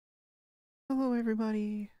Hello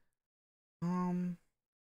everybody. Um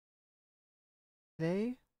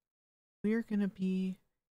Today we are going to be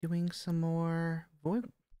doing some more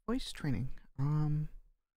voice training. Um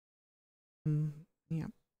mm, yeah,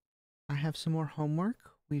 I have some more homework.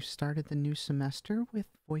 We've started the new semester with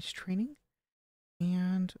voice training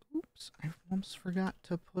and oops, I almost forgot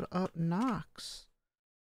to put up Knox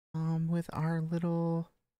with our little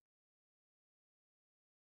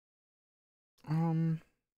um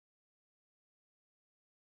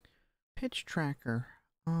pitch tracker.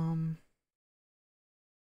 Um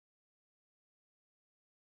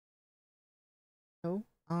so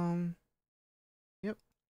yep,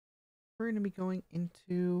 we're going to be going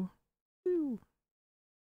into ooh,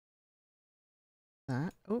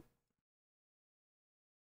 that. Oh,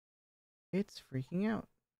 it's freaking out.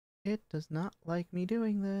 It does not like me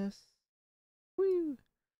doing this. Woo!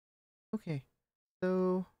 Okay,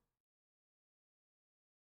 so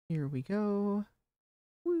here we go.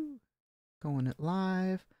 Woo! Going it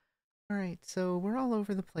live. Alright, so we're all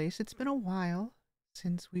over the place. It's been a while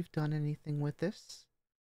since we've done anything with this.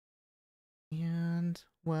 And,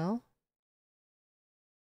 well,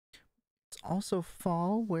 it's also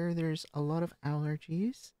fall where there's a lot of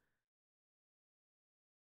allergies.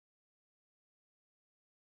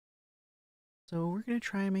 So we're gonna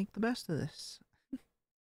try and make the best of this.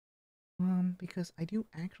 Because I do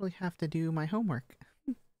actually have to do my homework.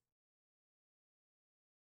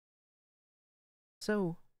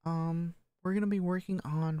 So, we're gonna be working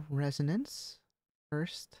on resonance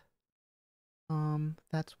first.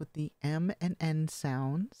 That's with the M and N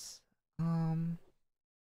sounds. And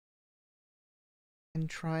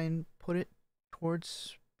try and put it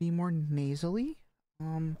towards be more nasally.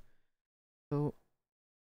 Um, so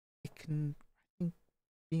it can, I think,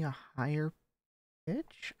 be a higher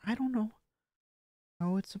pitch. I don't know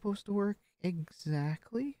how it's supposed to work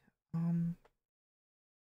exactly.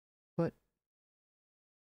 But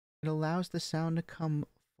it allows the sound to come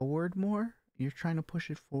forward more. You're trying to push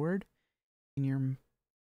it forward in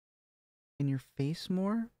your face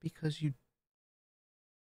more because you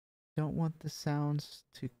don't want the sounds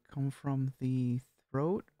to come from the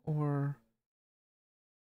throat or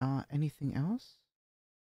anything else.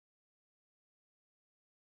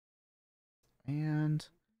 And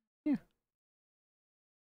yeah.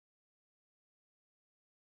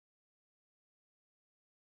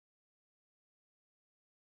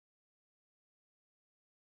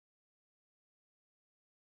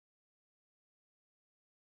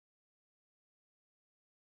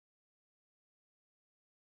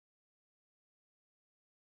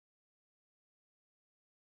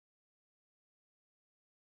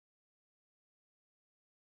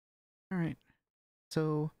 All right.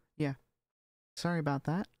 So yeah, sorry about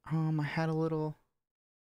that. I had a little.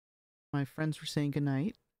 My friends were saying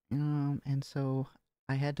goodnight, and so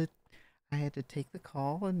I had to, I had to take the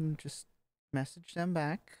call and just message them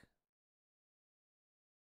back.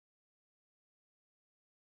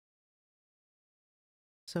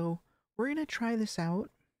 So we're gonna try this out.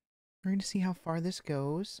 We're gonna see how far this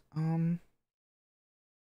goes. And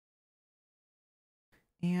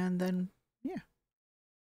then yeah,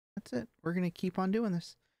 that's it. We're gonna keep on doing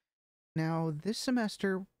this. Now this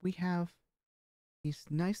semester we have these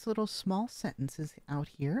nice little small sentences out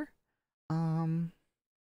here. Um,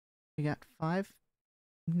 we got 5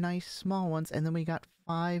 nice small ones, and then we got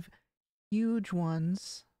 5 huge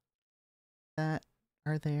ones that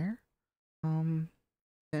are there. Um,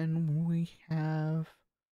 then we have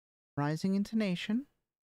rising intonation,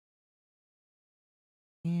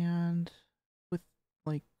 and with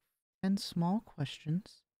like 10 small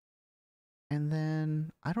questions. And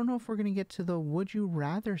then I don't know if we're gonna get to the would you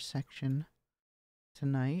rather section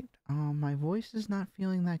tonight. My voice is not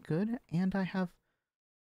feeling that good, and I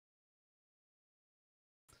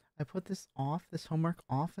put this homework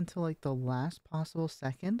off until like the last possible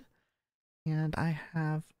second. And I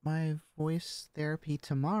have my voice therapy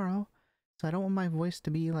tomorrow, so I don't want my voice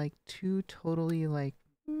to be like too totally like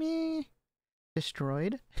meh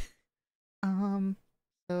destroyed. Um,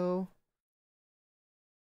 so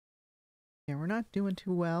yeah, we're not doing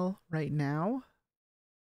too well right now.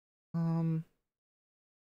 Um,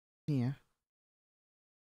 yeah.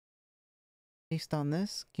 Based on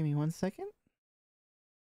this, give me 1 second.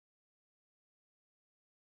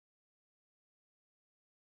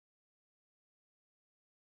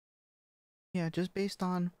 Yeah, just based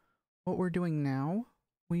on what we're doing now,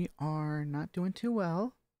 we are not doing too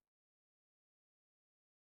well.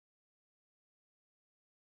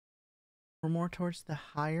 We're more towards the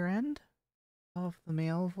higher end of the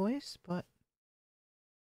male voice, but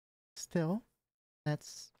still,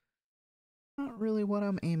 that's not really what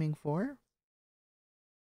I'm aiming for.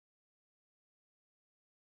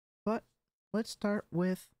 But let's start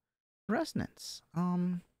with resonance.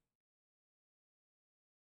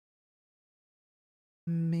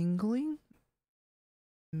 Mingling?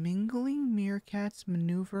 Mingling meerkats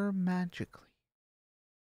maneuver magically.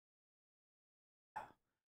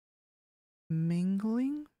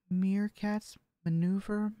 Mingling meerkats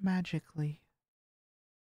maneuver magically.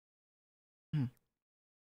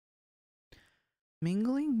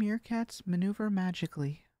 Mingling meerkats maneuver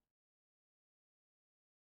magically.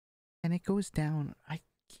 And it goes down. I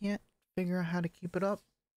can't figure out how to keep it up.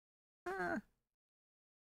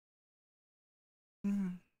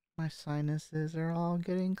 My sinuses are all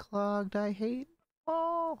getting clogged. I hate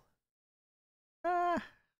fall. I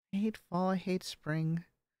hate fall. I hate spring.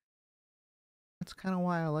 That's kind of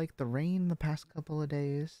why I like the rain the past couple of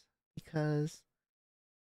days. Because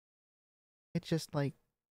it just like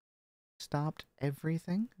stopped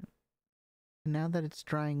everything. And now that it's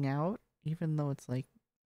drying out, even though it's like,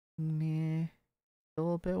 meh, a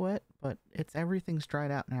little bit wet, but everything's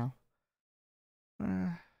dried out now.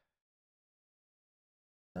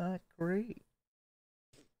 Not great.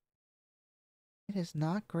 It is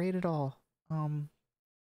not great at all.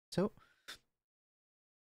 So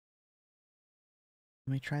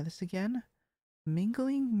let me try this again.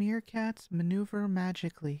 Mingling meerkats maneuver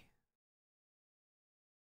magically.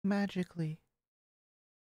 Magically.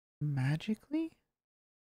 Magically?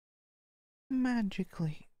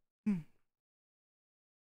 Magically.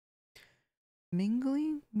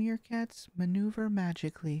 Mingling meerkats maneuver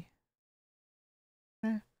magically.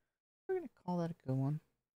 We're gonna call that a good one.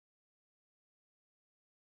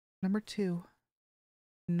 Number 2.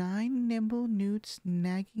 9 nimble newts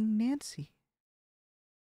nagging Nancy.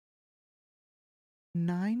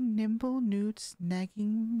 9 nimble newts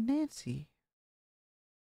nagging Nancy.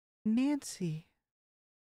 Nancy.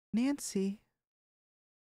 Nancy.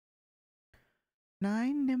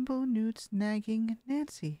 9 nimble newts nagging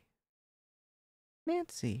Nancy.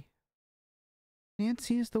 Nancy.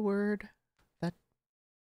 Nancy is the word that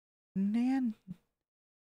Nancy.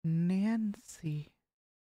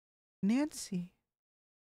 Nancy.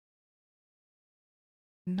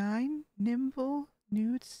 9 nimble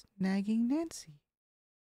newts nagging Nancy.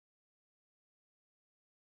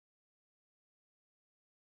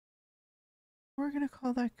 We're gonna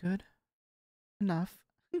call that good. Enough.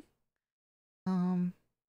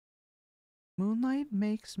 Moonlight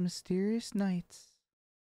makes mysterious nights.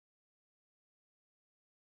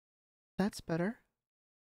 That's better.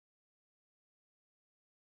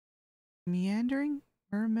 Meandering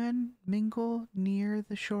mermen mingle near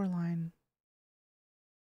the shoreline.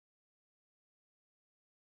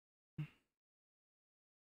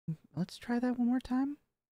 Let's try that one more time.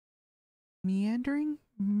 Meandering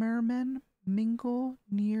mermen mingle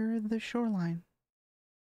near the shoreline.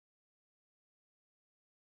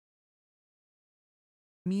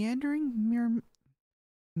 Meandering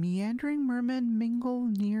mermen mingle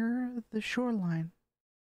near the shoreline.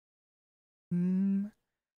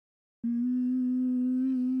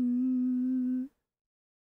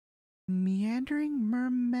 Meandering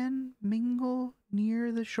mermen mingle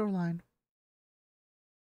near the shoreline.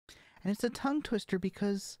 And it's a tongue twister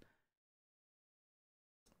because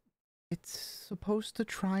it's supposed to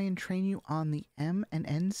try and train you on the M and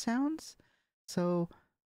N sounds. So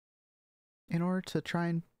in order to try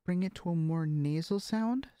and bring it to a more nasal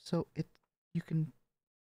sound, so you can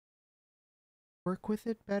work with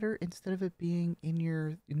it better instead of it being in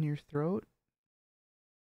your throat.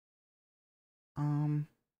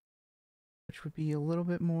 Which would be a little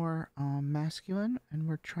bit more masculine, and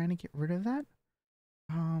we're trying to get rid of that.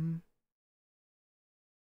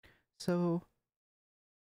 So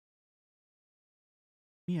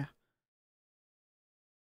yeah.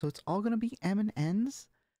 So it's all gonna be M and N's.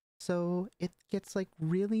 So it gets like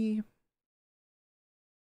really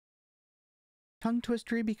tongue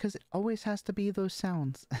twistery because it always has to be those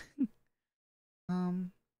sounds.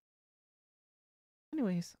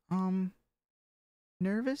 Anyways,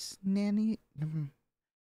 nervous nanny.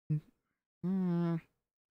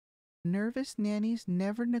 Nervous nannies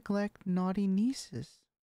never neglect naughty nieces.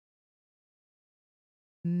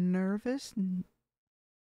 Nervous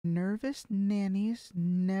nannies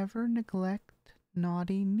never neglect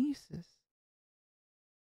naughty nieces.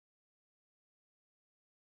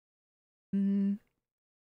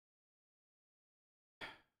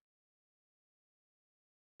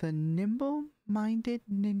 The nimble-minded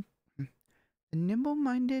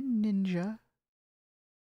ninja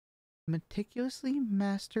meticulously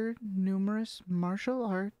mastered numerous martial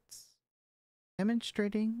arts,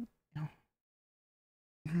 demonstrating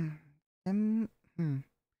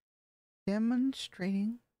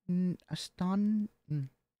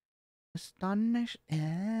Astonish.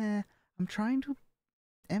 I'm trying to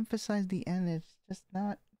emphasize the N. It's just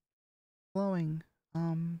not flowing.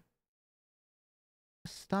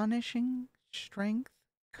 Astonishing strength,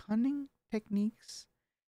 cunning techniques,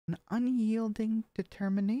 and unyielding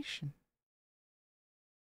determination.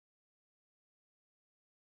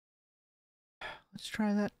 Let's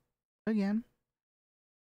try that again.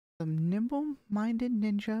 The nimble-minded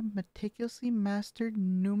ninja meticulously mastered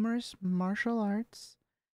numerous martial arts,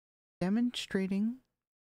 demonstrating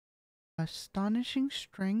astonishing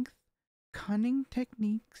strength, cunning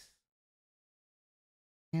techniques,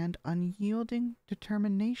 and unyielding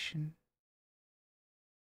determination.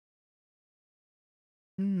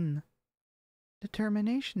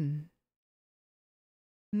 Determination.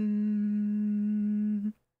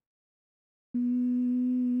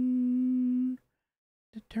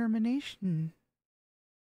 Determination.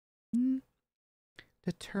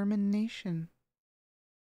 Determination.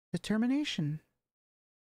 Determination.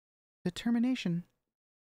 Determination.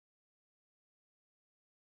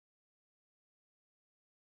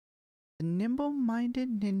 The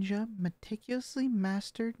nimble-minded ninja meticulously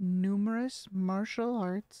mastered numerous martial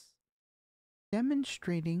arts,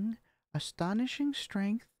 demonstrating astonishing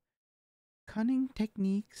strength, cunning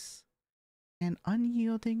techniques, and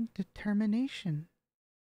unyielding determination.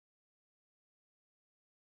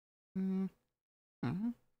 We're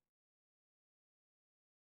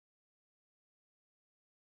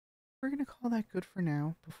gonna call that good for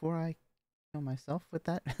now before I kill myself with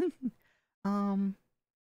that.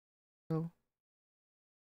 So.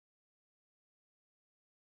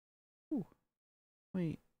 Ooh,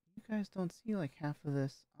 wait, you guys don't see like half of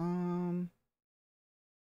this.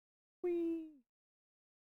 Wee.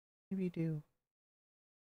 Maybe you do.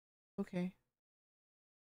 Okay.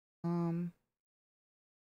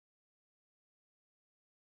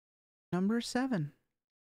 Number 7.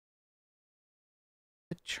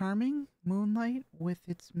 The charming moonlight with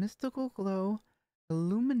its mystical glow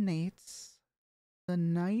illuminates the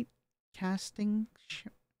night, casting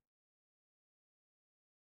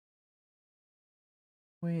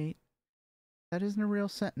wait, that isn't a real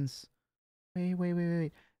sentence.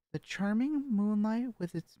 Wait. The charming moonlight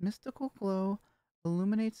with its mystical glow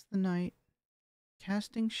illuminates the night,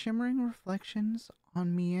 casting shimmering reflections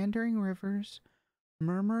on meandering rivers,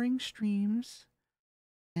 murmuring streams,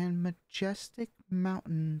 and majestic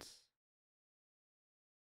mountains.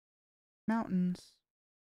 Mountains.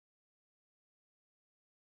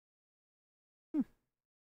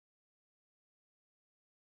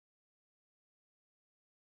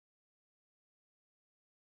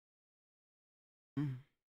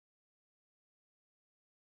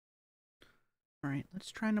 Alright, let's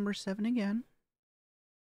try number 7 again.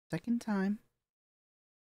 Second time.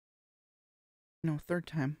 No, third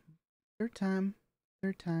time. Third time.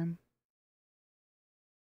 Third time.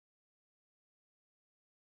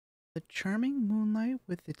 The charming moonlight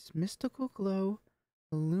with its mystical glow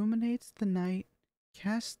illuminates the night,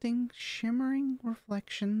 casting shimmering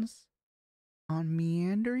reflections on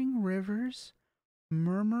meandering rivers,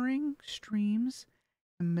 murmuring streams,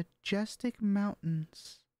 and majestic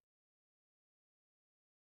mountains.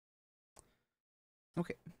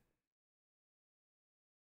 Okay. Let's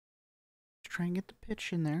try and get the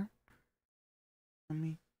pitch in there. Let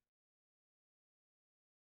me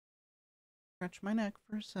scratch my neck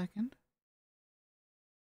for a second.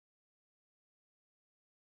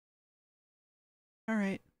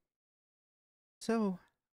 Alright. So,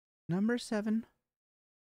 number 7.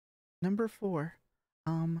 Number 4.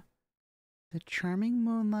 The charming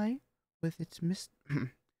moonlight with its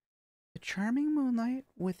the charming moonlight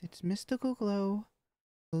with its mystical glow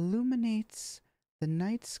illuminates the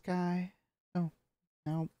night sky. Oh,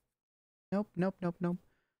 no. Nope.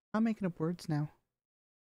 I'm making up words now.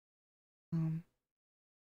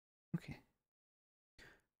 Okay.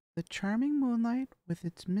 The charming moonlight with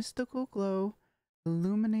its mystical glow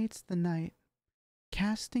illuminates the night,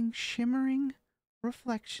 casting shimmering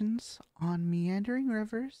reflections on meandering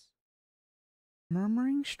rivers,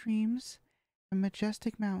 murmuring streams, and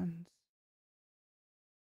majestic mountains.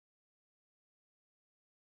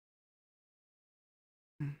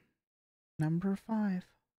 Number 5.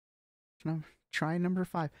 Try number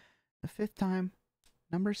 5. The 5th time.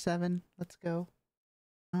 Number 7. Let's go.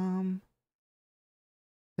 The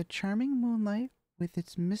charming moonlight with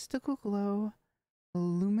its mystical glow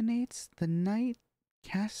illuminates the night,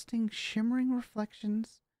 casting shimmering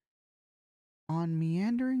reflections on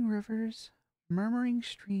meandering rivers, murmuring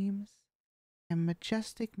streams, and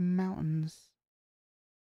majestic mountains.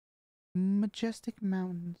 Majestic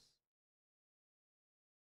mountains.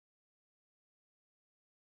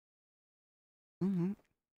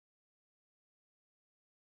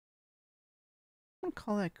 gonna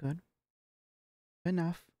call that good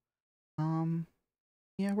enough.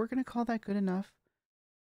 Yeah, we're gonna call that good enough.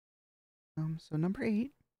 So number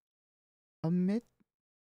 8, amid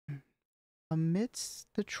amidst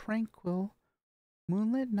the tranquil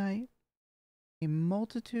moonlit night, a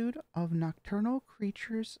multitude of nocturnal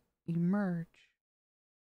creatures emerge,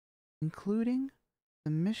 including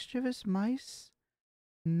the mischievous mice,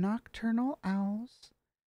 nocturnal owls,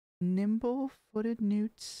 nimble-footed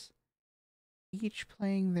newts, each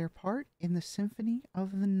playing their part in the symphony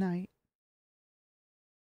of the night.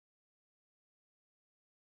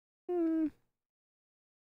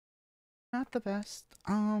 Not the best.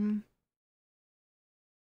 One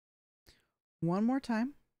more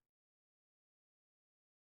time.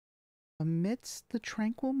 Amidst the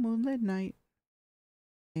tranquil moonlit night,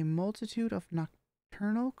 a multitude of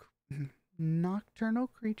nocturnal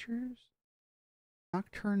creatures,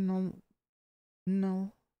 nocturnal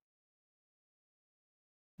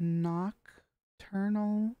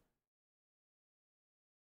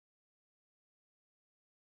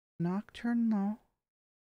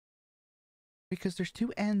because there's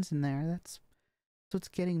 2 N's in there. That's what's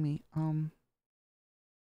getting me.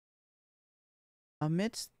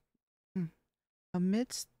 Amidst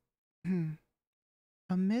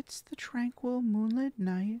the tranquil moonlit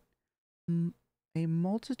night, a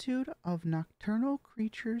multitude of nocturnal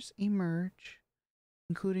creatures emerge,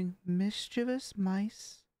 including mischievous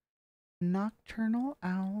mice, nocturnal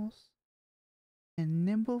owls, and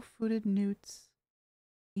nimble-footed newts,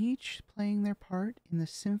 each playing their part in the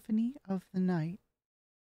symphony of the night.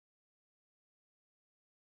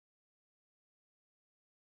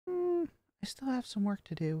 I still have some work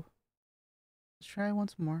to do. Let's try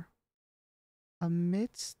once more.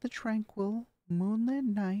 Amidst the tranquil moonlit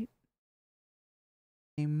night,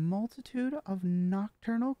 a multitude of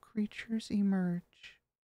nocturnal creatures emerge,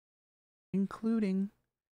 including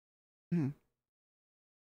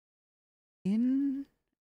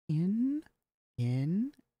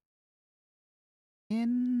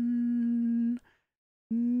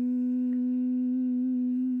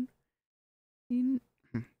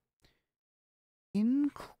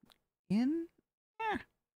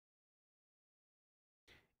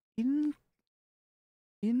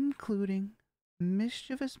including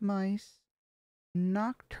mischievous mice,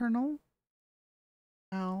 nocturnal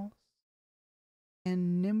owls,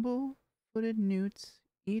 and nimble-footed newts,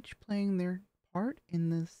 each playing their part in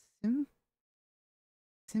the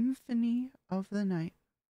symphony of the night.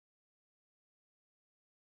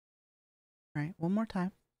 All right, one more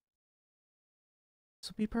time.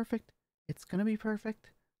 This will be perfect. It's gonna be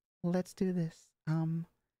perfect. Let's do this.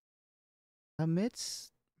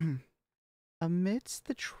 Amidst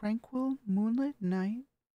the tranquil moonlit night,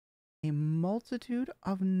 a multitude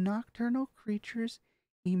of nocturnal creatures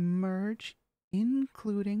emerge,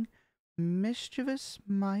 including mischievous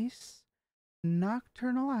mice,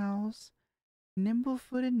 nocturnal owls,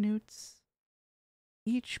 nimble-footed newts,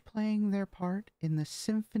 each playing their part in the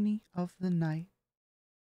symphony of the night.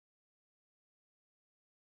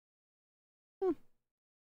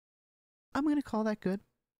 I'm going to call that good.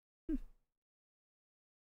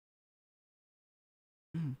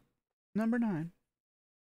 Number 9.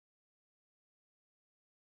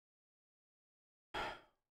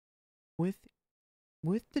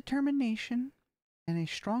 With determination and a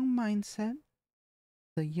strong mindset,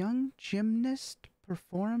 the young gymnast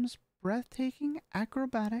performs breathtaking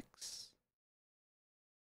acrobatics,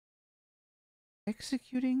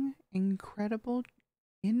 executing incredible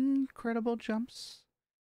jumps,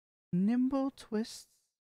 nimble twists,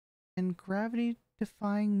 and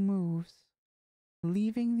gravity-defying moves,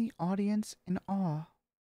 leaving the audience in awe.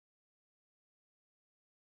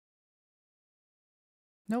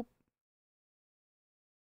 Nope.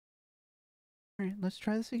 Alright, let's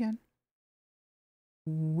try this again.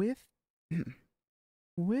 With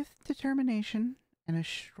determination and a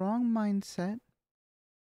strong mindset,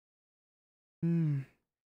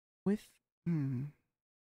 with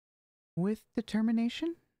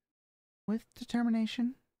determination,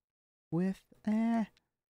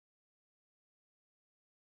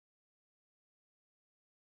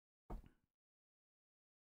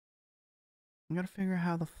 I gotta figure out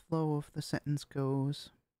how the flow of the sentence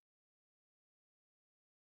goes.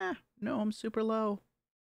 No, I'm super low.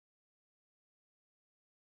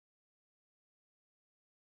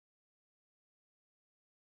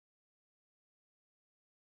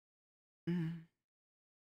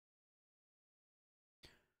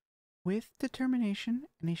 With determination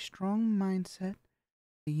and a strong mindset,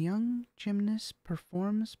 the young gymnast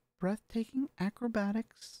performs breathtaking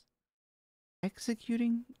acrobatics,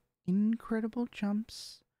 executing incredible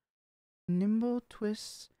jumps, nimble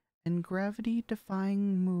twists, and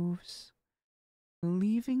gravity-defying moves,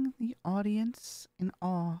 leaving the audience in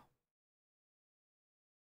awe.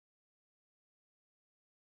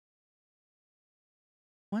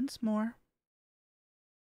 Once more,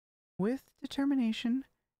 with determination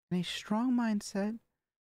and a strong mindset,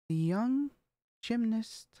 the young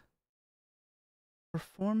gymnast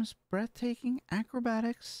performs breathtaking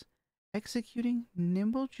acrobatics, executing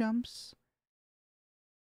nimble jumps.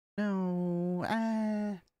 No,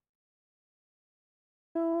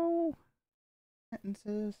 no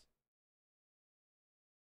sentences.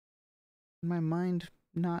 My mind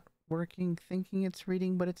not working, thinking it's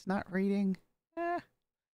reading, but it's not reading.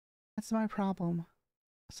 That's my problem.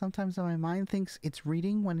 Sometimes my mind thinks it's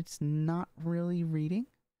reading when it's not really reading,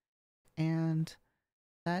 and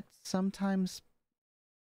that sometimes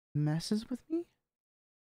messes with me.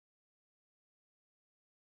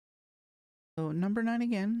 So number 9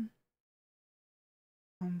 again.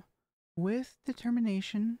 With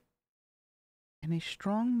determination and a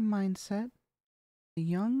strong mindset, the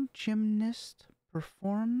young gymnast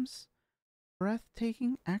performs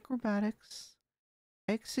breathtaking acrobatics,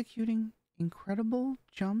 executing incredible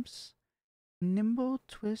jumps, nimble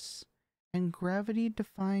twists, and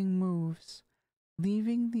gravity-defying moves,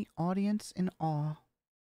 leaving the audience in awe.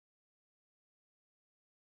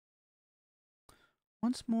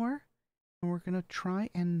 Once more, and we're gonna try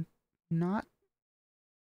and not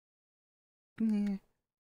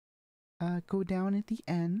go down at the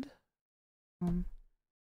end.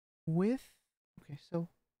 Okay, so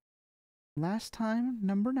last time,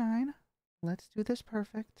 number 9. Let's do this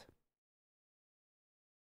perfect.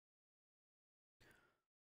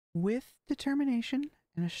 With determination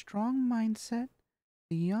and a strong mindset,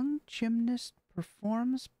 the young gymnast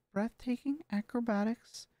performs breathtaking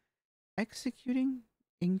acrobatics, executing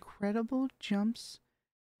incredible jumps,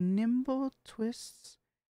 nimble twists,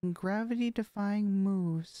 and gravity-defying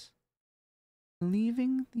moves,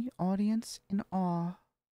 leaving the audience in awe.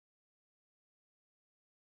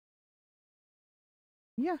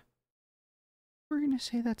 Yeah, we're gonna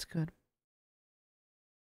say that's good.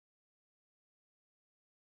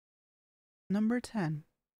 Number 10.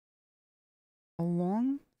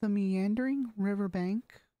 Along the meandering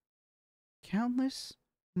riverbank, countless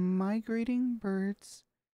migrating birds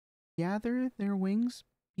gather their wings,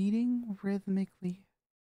 beating rhythmically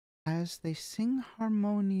as they sing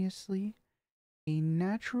harmoniously, a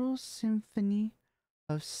natural symphony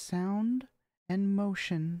of sound and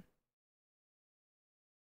motion.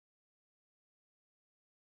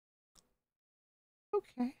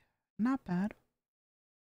 Okay, not bad.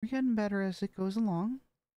 We're getting better as it goes along.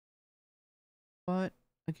 But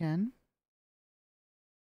again,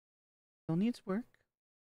 still needs work.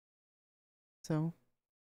 So,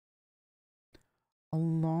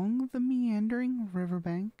 along the meandering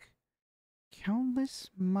riverbank, countless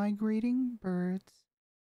migrating birds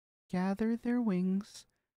gather their wings,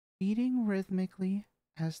 beating rhythmically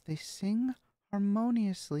as they sing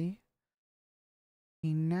harmoniously,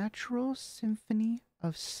 a natural symphony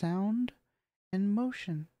of sound and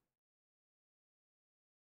motion.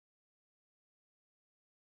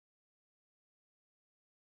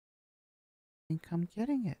 I think I'm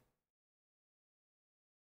getting it.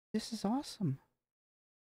 This is awesome.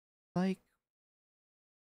 Like,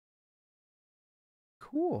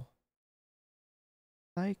 cool.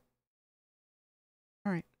 Like,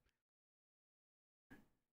 alright.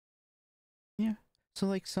 Yeah. So,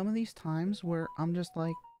 like, some of these times where I'm just,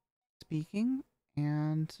 like, speaking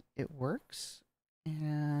and it works,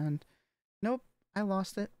 and nope, I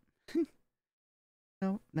lost it.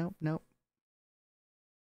 Nope, nope, nope.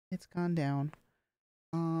 It's gone down.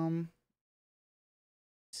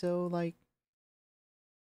 So, like,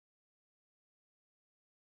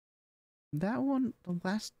 that one, the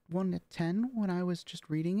last one at 10, when I was just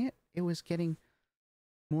reading it, it was getting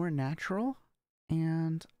more natural,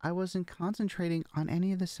 and I wasn't concentrating on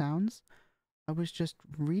any of the sounds. I was just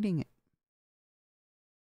reading it.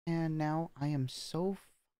 And now I am so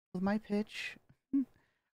with my pitch.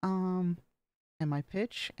 And my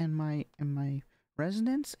pitch and my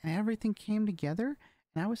resonance and everything came together,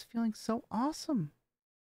 and I was feeling so awesome.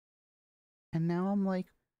 And now I'm like,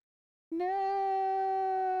 no.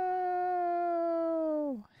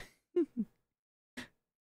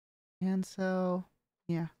 And so,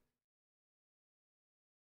 yeah.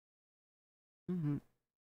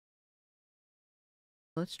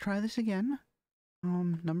 Let's try this again.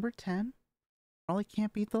 Number 10. Probably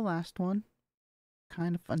can't beat the last one.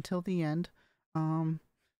 Kind of until the end.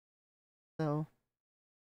 So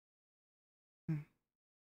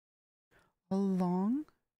along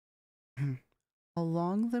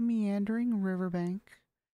Along the meandering riverbank,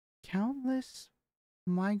 countless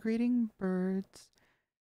migrating birds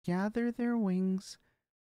gather their wings,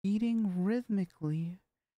 beating rhythmically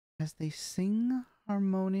as they sing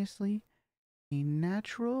harmoniously, a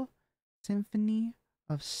natural symphony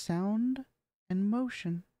of sound and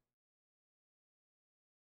motion.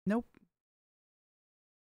 Nope,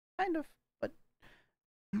 kind of, but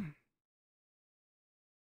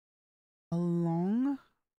along,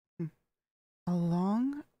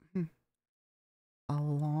 along,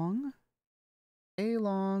 along,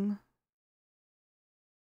 along,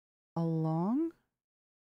 along,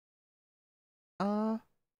 uh,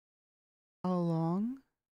 along,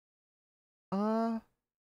 uh,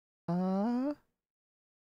 uh,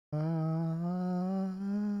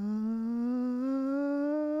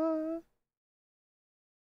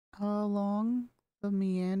 along the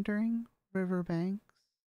meandering riverbanks.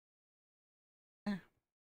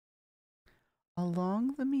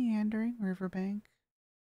 Along the meandering riverbank,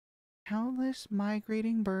 countless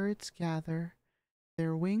migrating birds gather,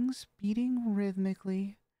 their wings beating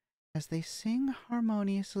rhythmically as they sing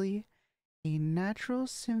harmoniously, a natural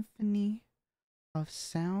symphony of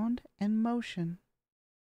sound and motion.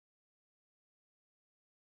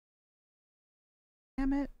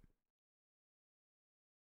 Damn it.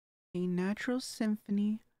 A natural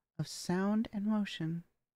symphony of sound and motion.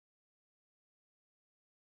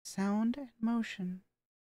 Sound and motion.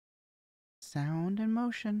 Sound and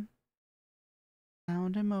motion.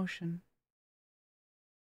 Sound and motion.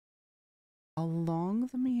 Along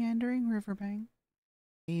the meandering riverbank,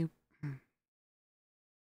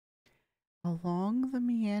 along the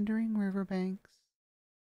meandering riverbanks,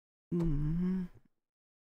 along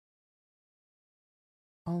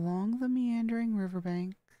the meandering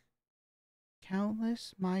riverbank,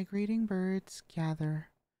 countless migrating birds gather,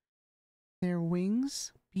 their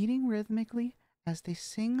wings beating rhythmically as they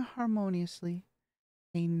sing harmoniously,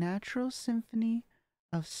 a natural symphony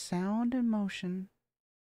of sound and motion.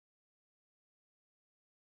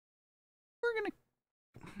 We're gonna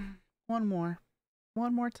one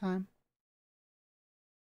more time.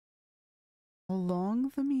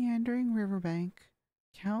 Along the meandering riverbank,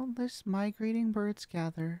 countless migrating birds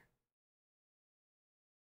gather,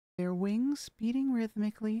 their wings beating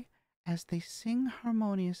rhythmically as they sing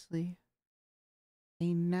harmoniously,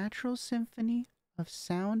 a natural symphony of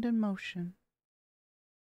sound and motion.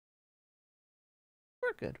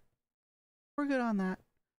 We're good. We're good on that.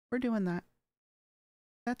 We're doing that.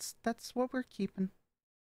 That's what we're keeping.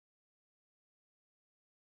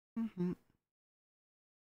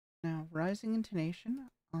 Now, rising intonation.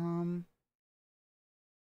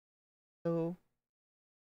 So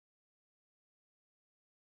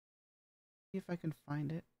see if I can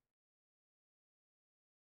find it.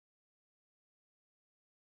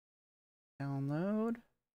 Download.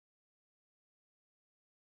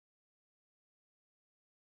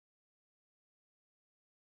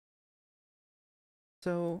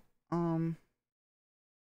 So,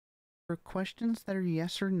 for questions that are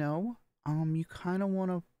yes or no, you kind of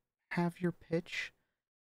want to have your pitch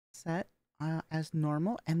set as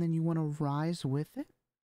normal, and then you want to rise with it.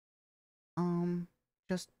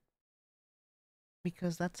 Just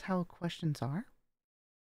because that's how questions are.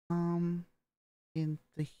 In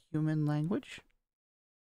the human language,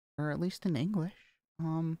 or at least in English.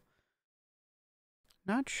 Not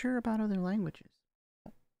sure about other languages.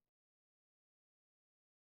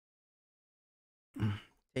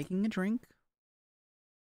 Taking a drink.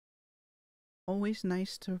 Always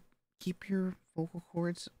nice to keep your vocal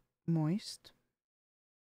cords moist.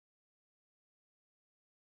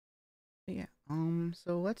 But yeah,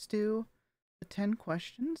 so let's do the 10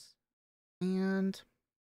 questions, and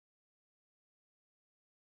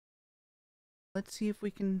let's see if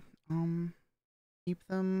we can keep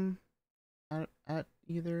them at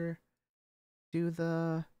either do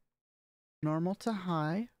the normal to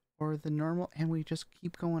high or the normal, and we just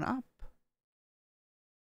keep going up.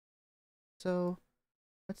 So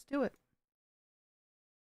let's do it.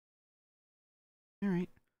 All right,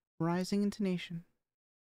 rising intonation.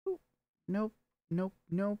 Ooh, nope, nope,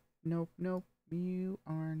 nope, nope, nope. You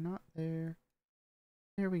are not there.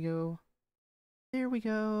 There we go. There we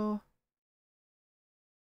go.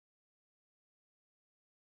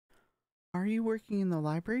 Are you working in the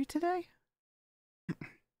library today?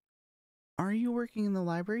 Are you working in the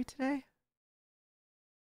library today?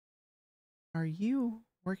 Are you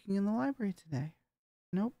working in the library today?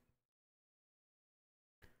 Nope.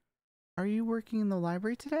 Are you working in the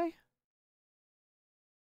library today?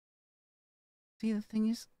 See, the thing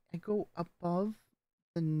is, I go above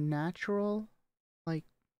the natural, like,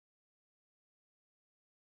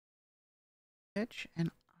 pitch,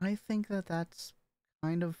 and I think that that's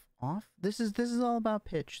kind of off. This is all about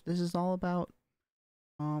pitch. This is all about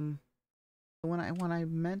um when I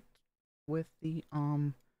meant with the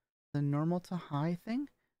normal to high thing,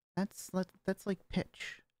 that's like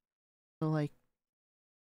pitch. So like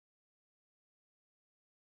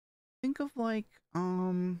think of like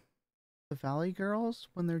the Valley Girls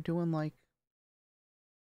when they're doing like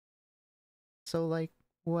so like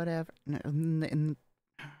whatever I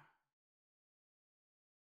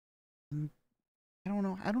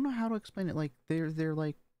don't know how to explain it. Like they're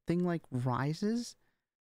like thing like rises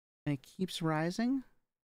and it keeps rising.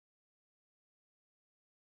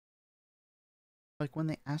 Like when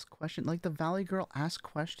they ask questions, like the Valley Girl asks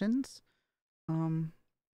questions, um,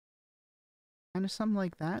 kind of something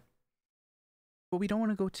like that. But we don't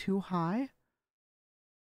want to go too high,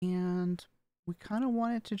 and we kind of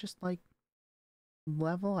want it to just like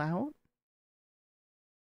level out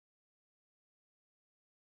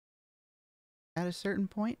at a certain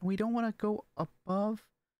point. We don't want to go above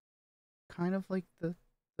kind of like the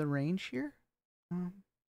range here. Um,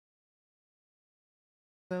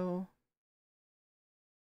 so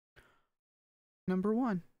number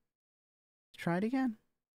one, try it again.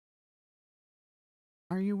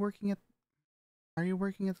 Are you working at Are you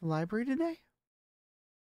working at the library today?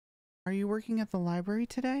 Are you working at the library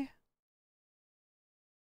today?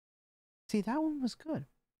 See, that one was good.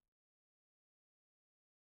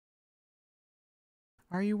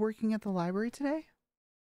 Are you working at the library today?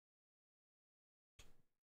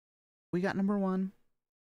 We got number one.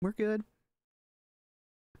 We're good.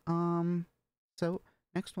 Um, so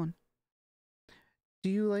next one. Do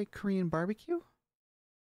you like Korean barbecue?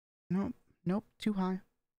 Nope, nope, too high.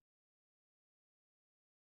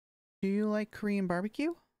 Do you like Korean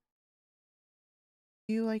barbecue?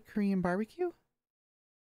 Do you like Korean barbecue?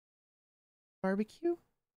 Barbecue?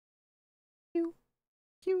 Q,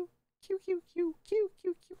 Q, Q, Q, Q, Q, Q,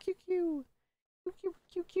 Q, Q, Q, Q, Q,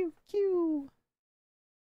 Q, Q, Q,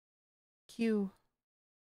 Q.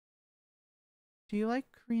 Do you like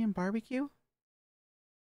Korean barbecue?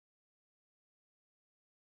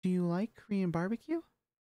 Do you like Korean barbecue?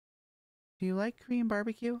 Do you like Korean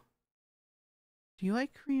barbecue? Do you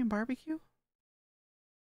like Korean barbecue?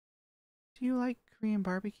 Do you like Korean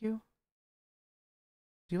barbecue?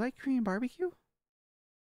 Do you like Korean barbecue?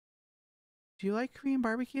 Do you like Korean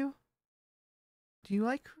barbecue? Do you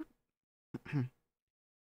like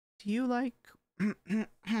Do you like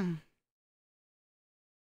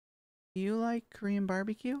Do you like Korean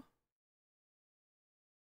barbecue?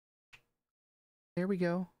 There we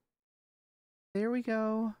go. There we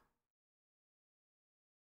go.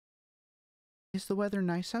 Is the weather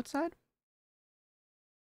nice outside?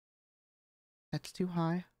 That's too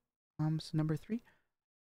high. So number three.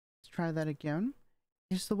 Let's try that again.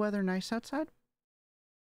 Is the weather nice outside?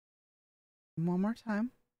 One more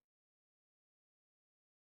time.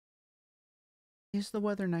 Is the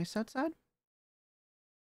weather nice outside?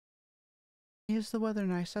 Is the weather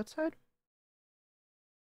nice outside?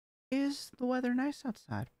 Is the weather nice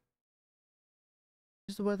outside?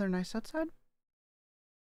 Is the weather nice outside?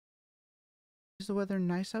 Is the weather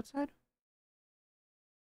nice outside?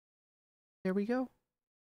 There we go.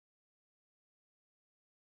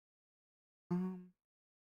 Um,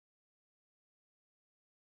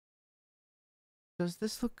 does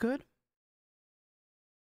this look good?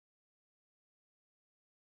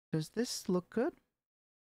 Does this look good?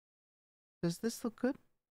 Does this look good?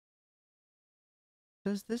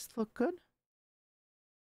 Does this look good?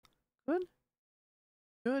 Good?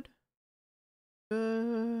 Good? Good?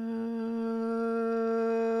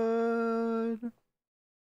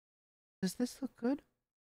 Does this look good?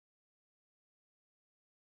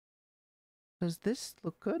 Does this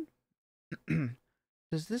look good?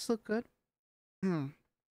 Does this look good? No.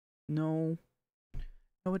 No,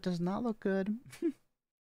 it does not look good.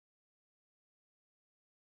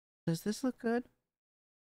 Does this look good?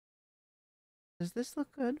 Does this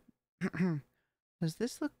look good? Does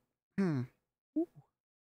this look... Ooh.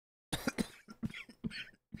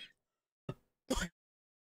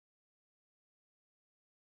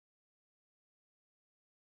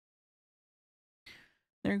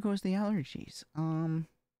 There goes the allergies.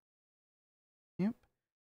 Yep.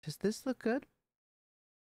 Does this look good?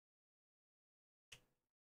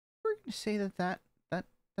 We're gonna say that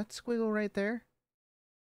squiggle right there.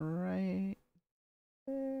 Right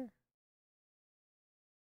there.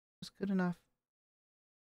 Was good enough.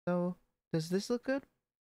 So, does this look good?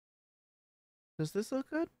 Does this look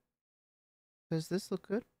good? Does this look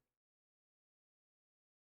good?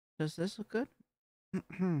 Does this look good?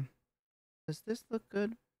 Does this look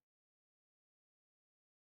good?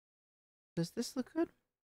 Does this look good?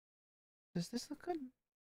 Does this look good?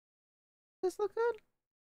 Does this look good?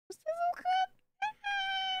 Does this look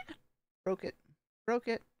good? Broke it. Broke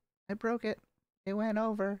it. I broke it. It went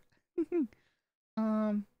over.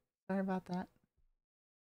 Sorry about that.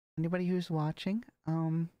 Anybody who's watching,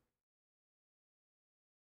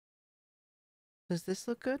 does this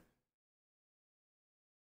look good?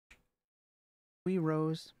 We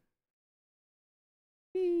rose.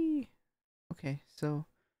 Whee! Okay, so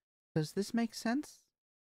does this make sense?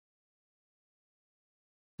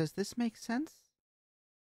 Does this make sense?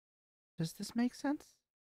 Does this make sense?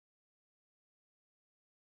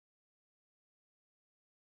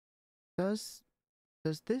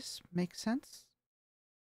 Does this make sense?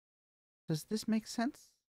 Does this make sense?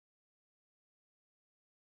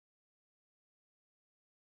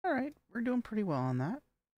 All right, we're doing pretty well on that.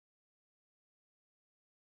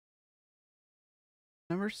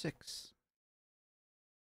 Number 6.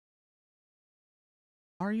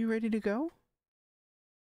 Are you ready to go?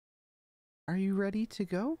 Are you ready to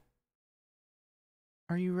go?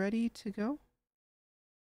 Are you ready to go?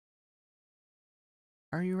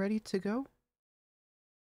 Are you ready to go?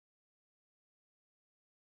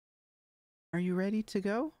 Are you ready to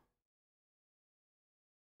go?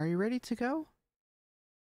 Are you ready to go?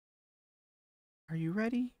 Are you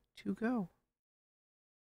ready to go?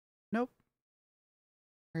 Nope.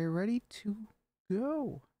 Are you ready to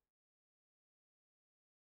go?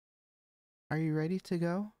 Are you ready to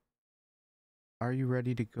go? Are you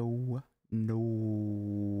ready to go? No.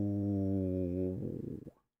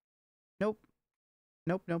 Nope.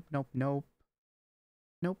 Nope, nope, nope, nope.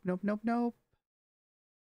 Nope, nope, nope, nope.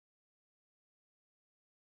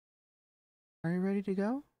 Are you ready to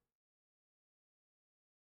go?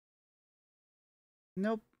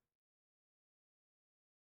 Nope.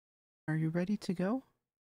 Are you ready to go?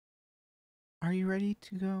 Are you ready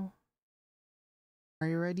to go? Are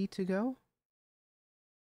you ready to go?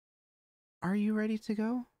 Are you ready to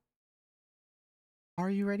go? Are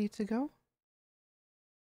you ready to go?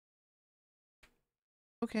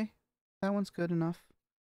 Okay, that one's good enough.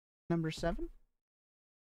 Number 7.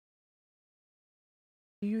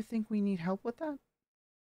 Do you think we need help with that?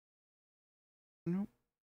 Nope.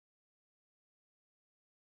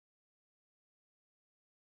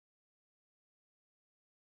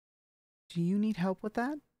 Do you need help with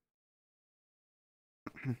that?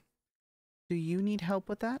 Do you need help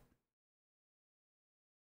with that?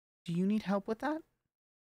 Do you need help with that?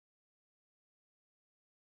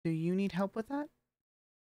 Do you need help with that?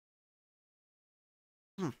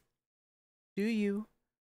 Do you?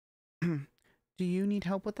 Do you need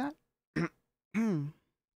help with that?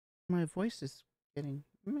 My voice is getting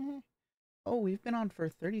meh. Oh, we've been on for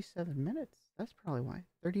 37 minutes. That's probably why.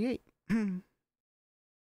 38. 1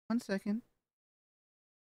 second.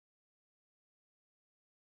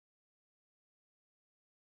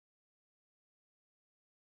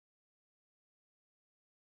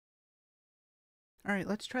 All right,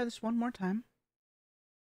 let's try this one more time.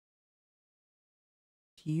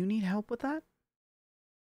 Do you need help with that?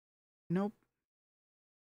 Nope.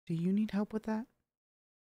 Do you need help with that?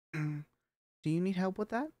 Do you need help with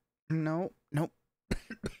that? No. Nope.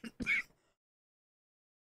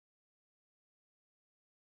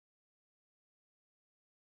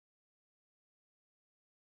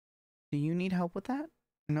 Do you need help with that?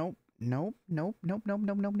 Nope. Nope. Nope. Nope. Nope.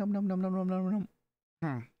 Nope. Nope. Nope. Nope. Nope. Nope. Nope. Nope. Nope.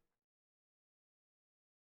 Hmm.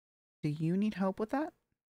 Do you need help with that?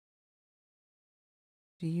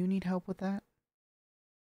 Do you need help with that?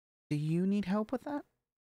 Do you need help with that?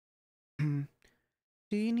 Do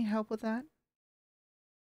you need help with that?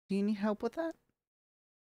 Do you need help with that?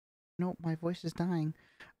 Nope, my voice is dying.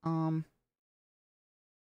 We're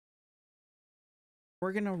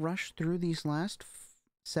gonna rush through these last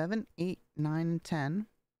 7, 8, 9, and 10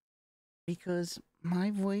 because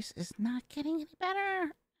my voice is not getting any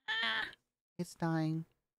better. It's dying.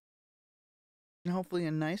 And hopefully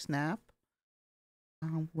a nice nap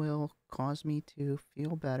will cause me to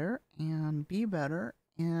feel better and be better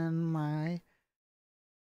in my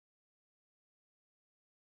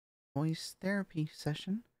voice therapy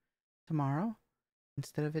session tomorrow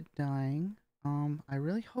instead of it dying. I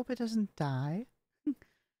really hope it doesn't die.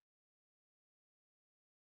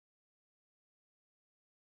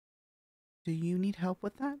 Do you need help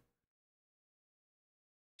with that?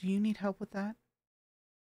 Do you need help with that?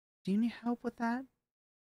 Do you need help with that?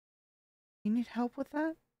 Do you need help with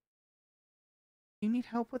that? Do you need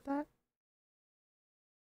help with that?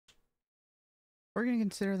 We're gonna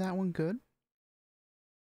consider that one good.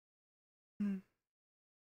 Do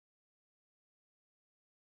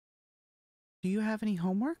you have any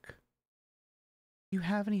homework? Do you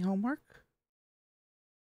have any homework?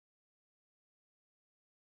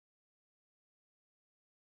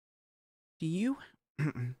 Do you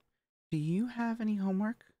do you have any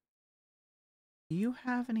homework? Do you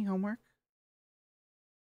have any homework?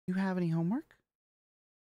 You have any homework?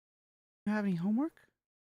 You have any homework?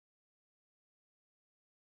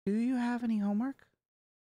 Do you have any homework?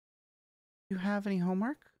 You have any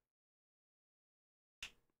homework?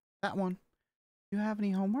 That one. You have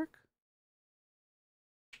any homework?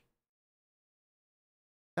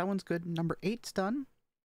 That one's good. Number 8's done.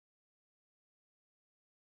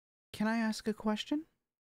 Can I ask a question?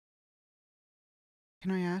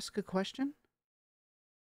 Can I ask a question?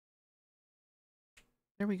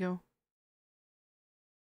 There we go.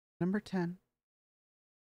 Number 10.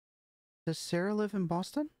 Does Sarah live in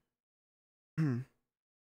Boston?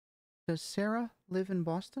 Does Sarah live in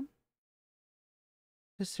Boston?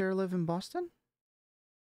 Does Sarah live in Boston?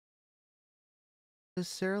 Does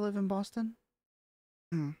Sarah live in Boston?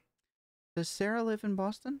 Does Sarah live in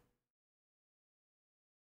Boston?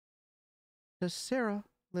 Does Sarah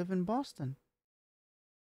live in Boston?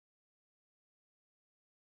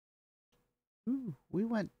 Ooh, we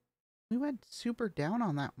went super down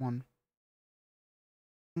on that one.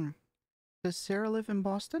 Does Sarah live in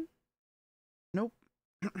Boston? Nope.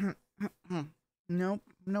 Nope,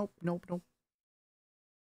 nope, nope, nope.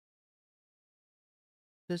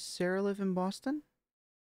 Does Sarah live in Boston?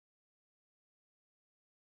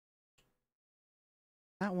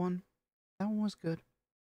 That one was good.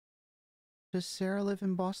 Does Sarah live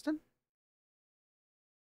in Boston?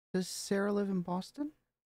 Does Sarah live in Boston?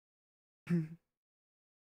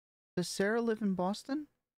 Does Sarah live in Boston?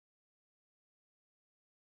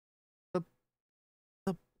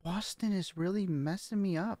 The Boston is really messing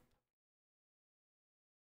me up.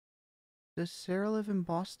 Does Sarah live in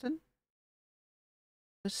Boston?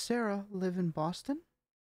 Does Sarah live in Boston?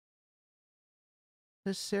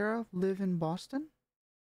 Does Sarah live in Boston?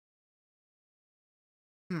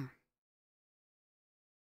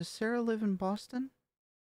 Does Sarah live in Boston?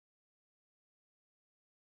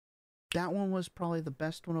 That one was probably the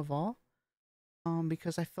best one of all.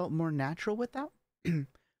 Because I felt more natural with that.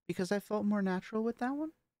 Because I felt more natural with that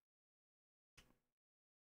one.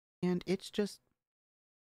 And it's just,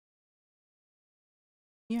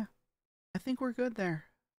 yeah, I think we're good there.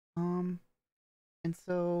 And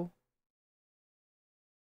so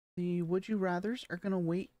the Would You Rathers are gonna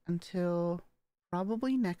wait until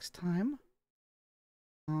probably next time.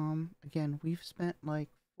 Again, we've spent like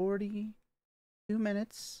 42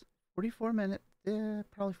 minutes, 44 minutes,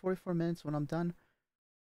 probably 44 minutes when I'm done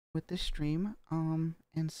with this stream.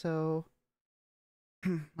 And so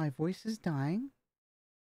my voice is dying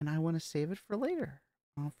and I want to save it for later,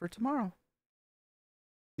 for tomorrow,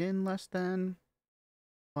 in less than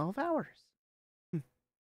 12 hours.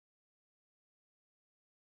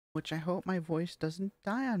 Which I hope my voice doesn't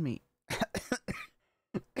die on me.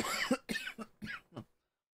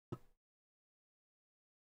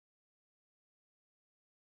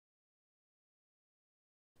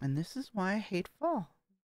 And this is why I hate fall.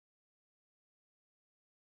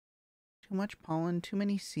 Too much pollen, too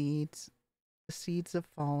many seeds. The seeds of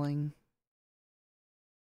falling.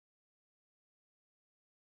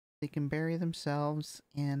 They can bury themselves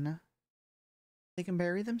in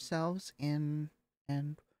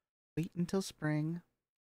and wait until spring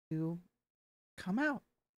to come out.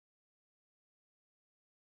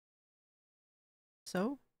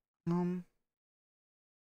 So, we're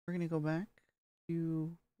gonna go back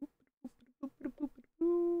to,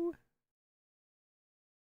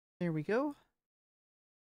 there we go.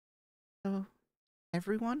 So,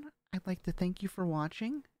 everyone, I'd like to thank you for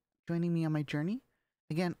watching, joining me on my journey.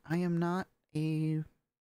 Again, I am not a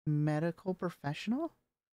medical professional,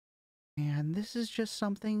 and this is just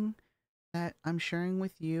something that I'm sharing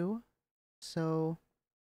with you. So,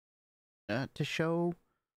 to show,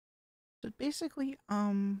 basically,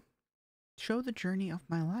 show the journey of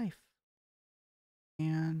my life.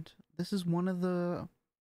 And this is one of the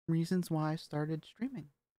reasons why I started streaming,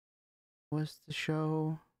 was to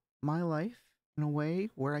show my life in a way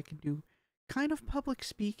where I can do kind of public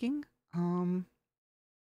speaking,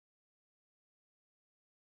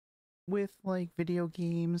 with like video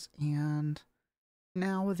games, and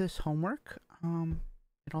now with this homework,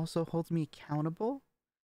 it also holds me accountable.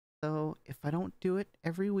 So if I don't do it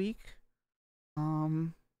every week,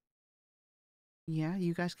 yeah,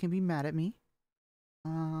 you guys can be mad at me.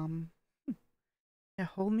 Yeah,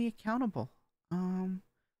 hold me accountable.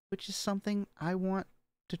 Which is something I want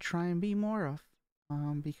to try and be more of.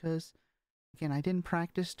 Because again, I didn't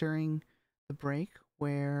practice during the break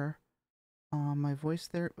where my voice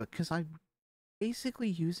there, because I'm basically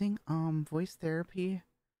using voice therapy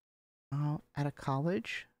at a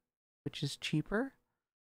college, which is cheaper.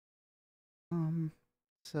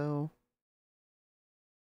 So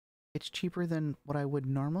it's cheaper than what I would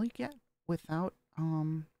normally get without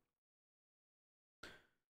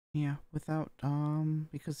yeah, without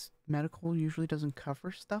because medical usually doesn't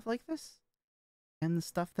cover stuff like this. And the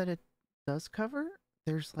stuff that it does cover,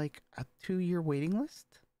 there's like a 2-year waiting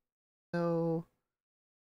list. So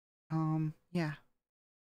yeah.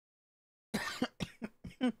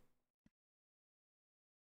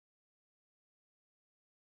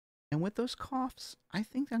 And with those coughs, I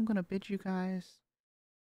think I'm gonna bid you guys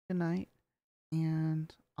good night,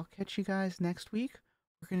 and I'll catch you guys next week.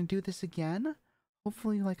 We're gonna do this again,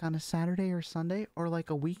 hopefully like on a Saturday or Sunday, or like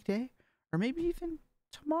a weekday, or maybe even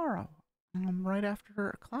tomorrow, right after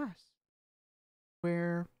a class,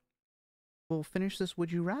 where we'll finish this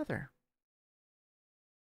Would You Rather.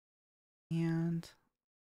 And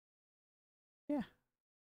yeah,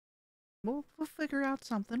 we'll figure out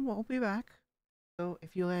something. We'll be back. So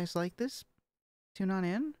if you guys like this, tune on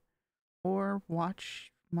in, or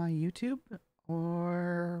watch my YouTube,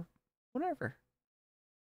 or whatever.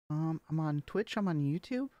 I'm on Twitch. I'm on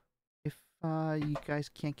YouTube. If you guys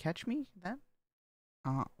can't catch me, then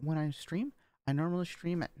when I stream, I normally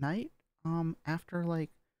stream at night. After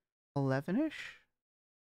like 11ish.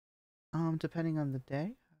 Depending on the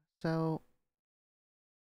day. So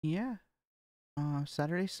yeah.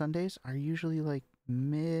 Saturdays, Sundays are usually like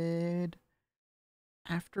mid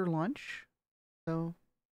after lunch. So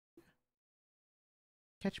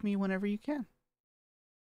catch me whenever you can.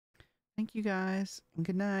 Thank you guys, and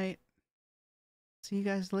good night. See you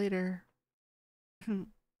guys later. Thank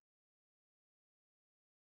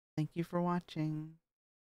you for watching.